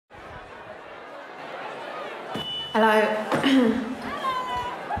Hello.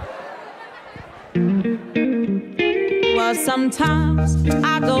 Well, sometimes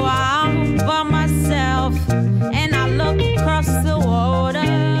I go out by myself and I look across the water.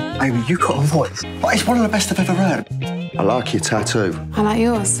 Amy, you got a voice. It's one of the best I've ever heard. I like your tattoo. I like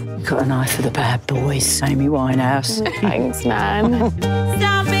yours. Got an eye for the bad boys, Amy Winehouse. Thanks, man.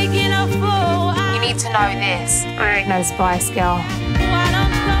 Stop making a fool. You need to know this. I ain't no Spice Girl.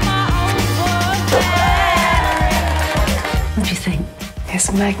 What do you think?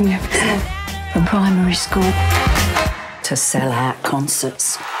 It's magnificent. From primary school to sell-out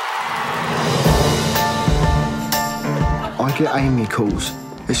concerts. I get Amy calls.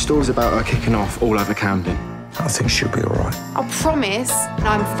 There's stories about her kicking off all over Camden. I think she'll be all right. I promise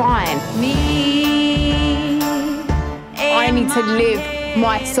I'm fine. I need to live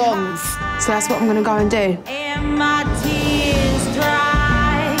my songs. So that's what I'm going to go and do. And my tears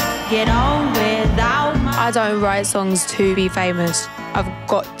dry. Get on without my... I don't write songs to be famous. I've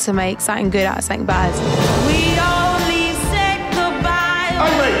got to make something good out of something bad. We only said goodbye.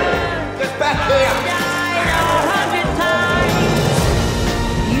 Amy, get back here.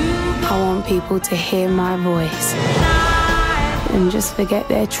 I want people to hear my voice and just forget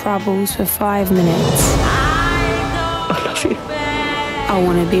their troubles for 5 minutes. I love you. I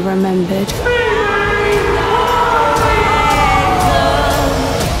want to be remembered.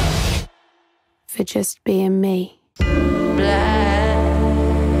 For just being me. Black.